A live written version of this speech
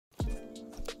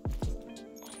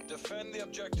Defend the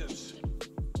objectives.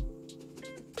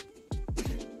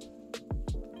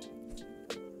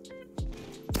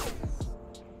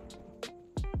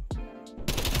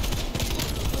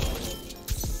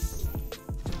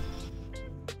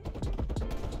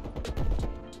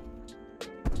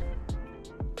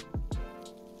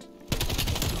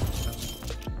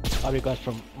 Are you guys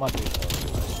from Madrid?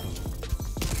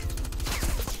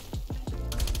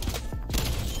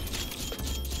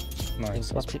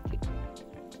 Nice. What city?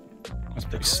 That's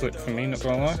pretty slick for me, not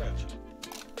gonna lie.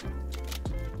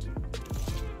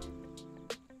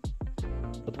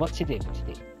 But what city? What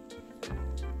city?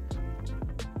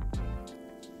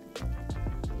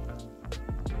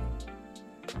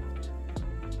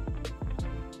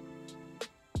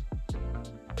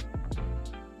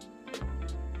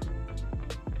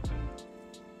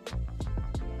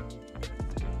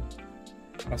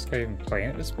 That's guy even playing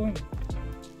at this point.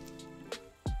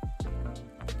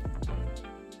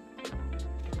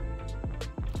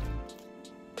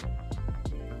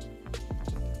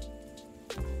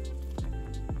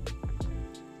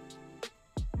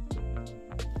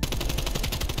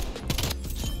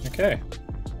 Okay.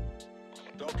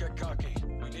 Don't get cocky.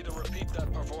 We need to repeat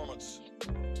that performance.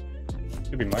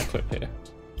 Could be my clip here.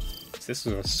 This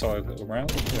was a solid little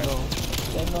round. Yeah.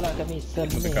 Tengo la camisa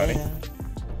Look at Gotti. negra.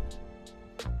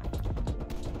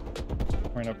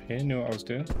 Right up here, knew what I was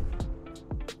doing.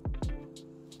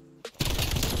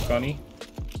 Gunny.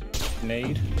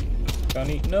 Nade.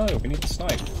 Gunny. No, we need to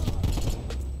snipe.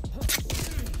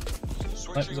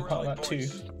 Snipe was a part of that too.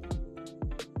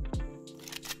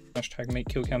 Hashtag make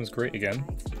kill cams great again.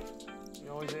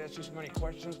 You always ask you so many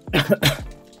questions.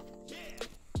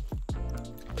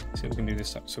 See if we can do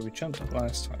this time. So we jumped up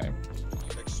last time.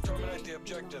 Exterminate the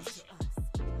objectives.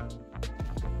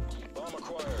 Bomb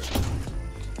acquired.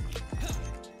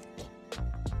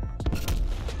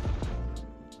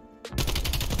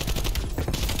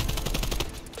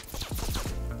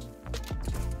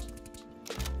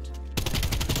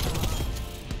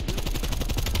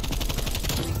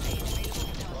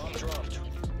 Bomb dropped.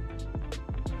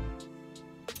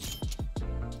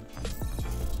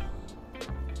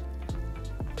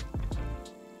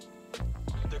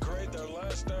 Degrade their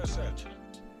last asset.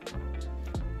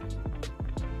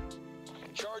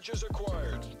 Charges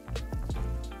acquired.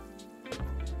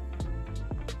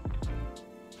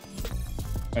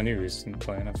 I knew he wasn't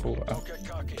playing, I thought that. Don't get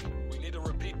cocky. We need to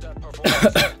repeat that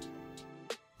performance.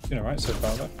 Doing alright so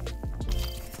far though.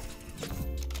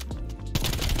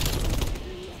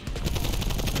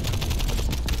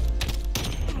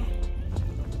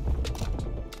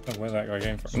 Oh, where that guy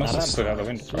came from? He must have slid out the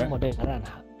window, Zumo right? de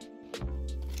naranja.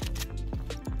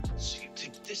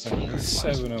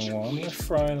 7-1, we're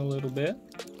frying a little bit.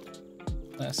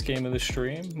 Last game of the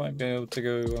stream, might be able to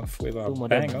go off with our Zumo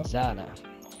de banger. manzana.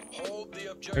 Hold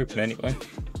the objective. Open anyway.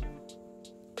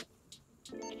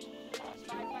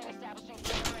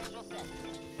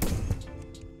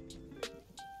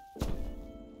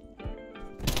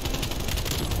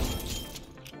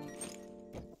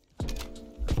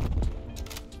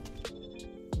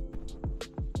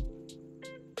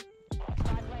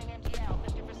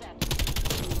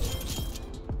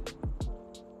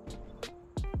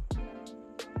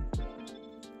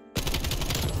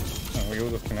 Oh, we're all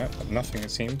looking at but nothing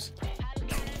it seems.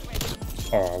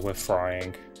 Oh, we're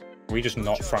frying. Are we just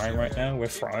not frying right now? We're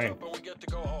frying. But we get to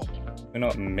go home. We're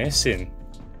not missing.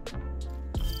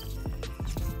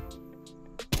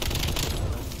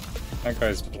 That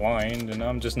guy's blind and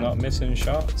I'm just not missing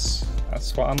shots.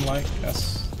 That's what I'm like.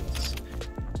 That's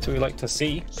what we like to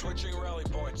see. Switching rally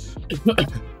points.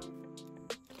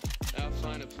 I'll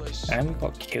find a place. And we've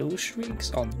got kill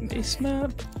streaks on this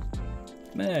map.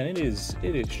 Man, it is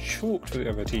chalked for the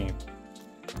other team.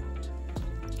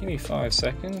 Give me 5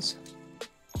 seconds.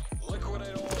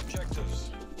 Liquidate all objectives.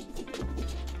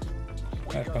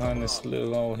 Back behind this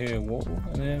little hole here wall,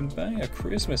 and then bang, a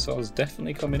cruise missile's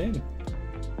definitely coming in.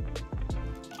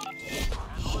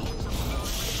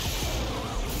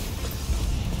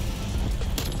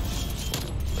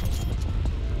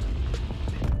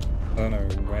 I don't know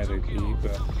where to be,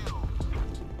 but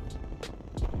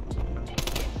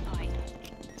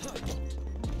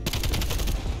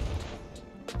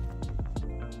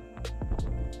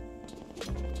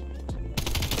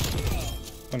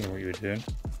I don't know what you were doing.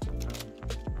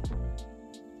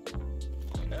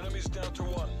 Enemies down to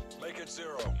 1. Make it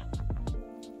 0.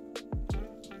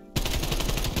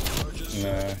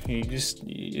 Nah,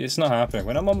 it's not happening.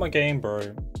 When I'm on my game,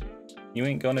 bro, you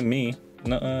ain't gunning me.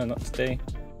 Nuh-uh, not today.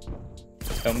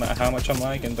 Don't matter how much I'm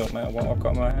lagging, don't matter what I've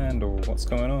got in my hand or what's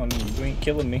going on, you ain't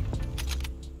killing me.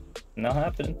 Not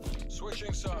happening.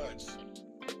 Switching sides.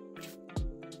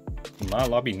 My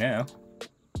lobby now.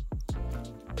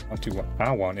 I'll do what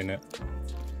I want in it.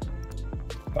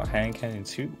 Got hand cannon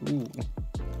too. Ooh.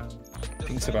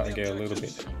 Things about to get a little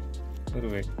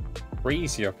bit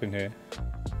crazy up in here.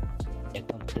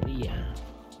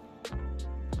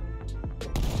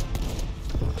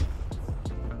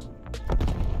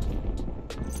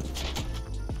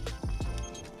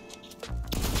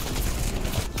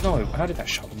 No, how did that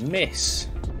shot miss?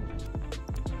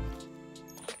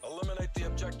 Eliminate the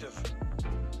objective.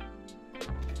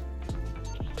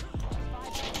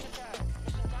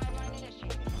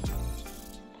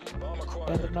 Bomb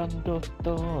acquired. Fernando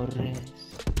Torres.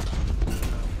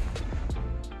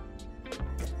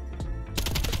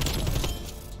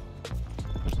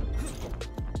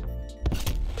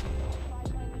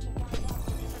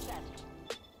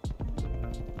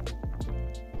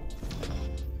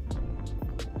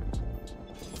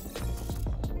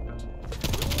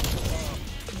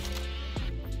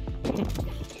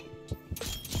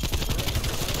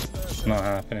 It's not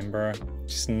happening, bro.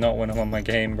 Just not when I'm on my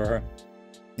game, bro.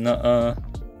 Nuh-uh.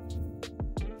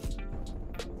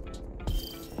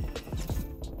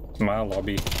 It's my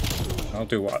lobby. I'll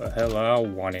do what the hell I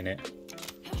want in it.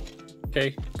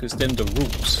 Okay? Because them the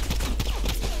rules.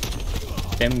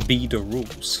 Them be the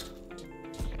rules.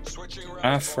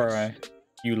 I fry,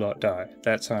 you lot die.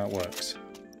 That's how it works.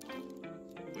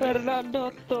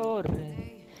 Fernando Torres.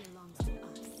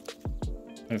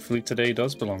 Hopefully today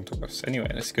does belong to us. Anyway,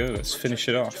 let's go. Let's finish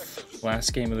it off.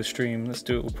 Last game of the stream. Let's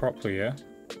do it all properly, yeah?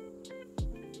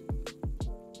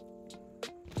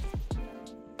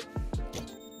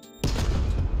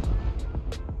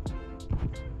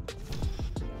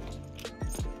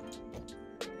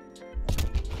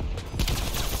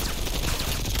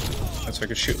 So I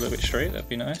could shoot a little bit straight. That'd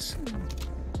be nice.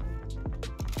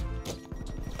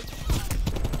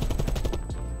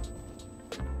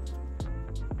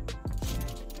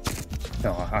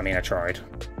 No, I mean I tried.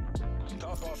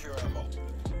 Top off your ammo.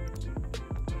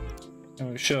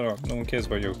 Oh, shut up. No one cares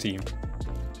about your team.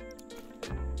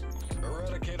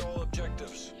 Eradicate all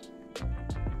objectives.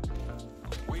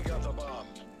 We got the bomb.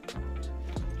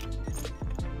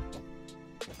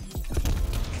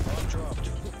 Bomb dropped.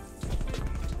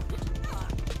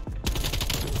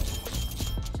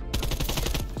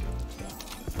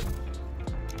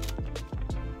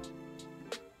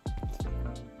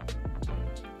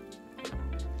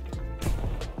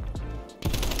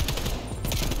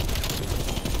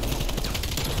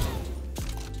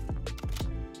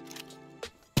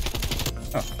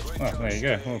 Well, there you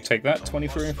go. We'll take that.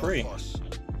 23 and 3.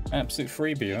 Absolute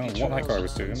freebie. I don't know what that guy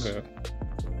was doing, but...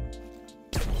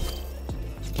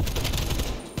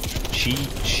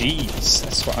 GG's.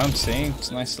 That's what I'm saying.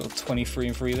 It's a nice little 23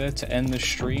 and 3 there to end the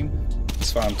stream.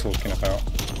 That's what I'm talking about.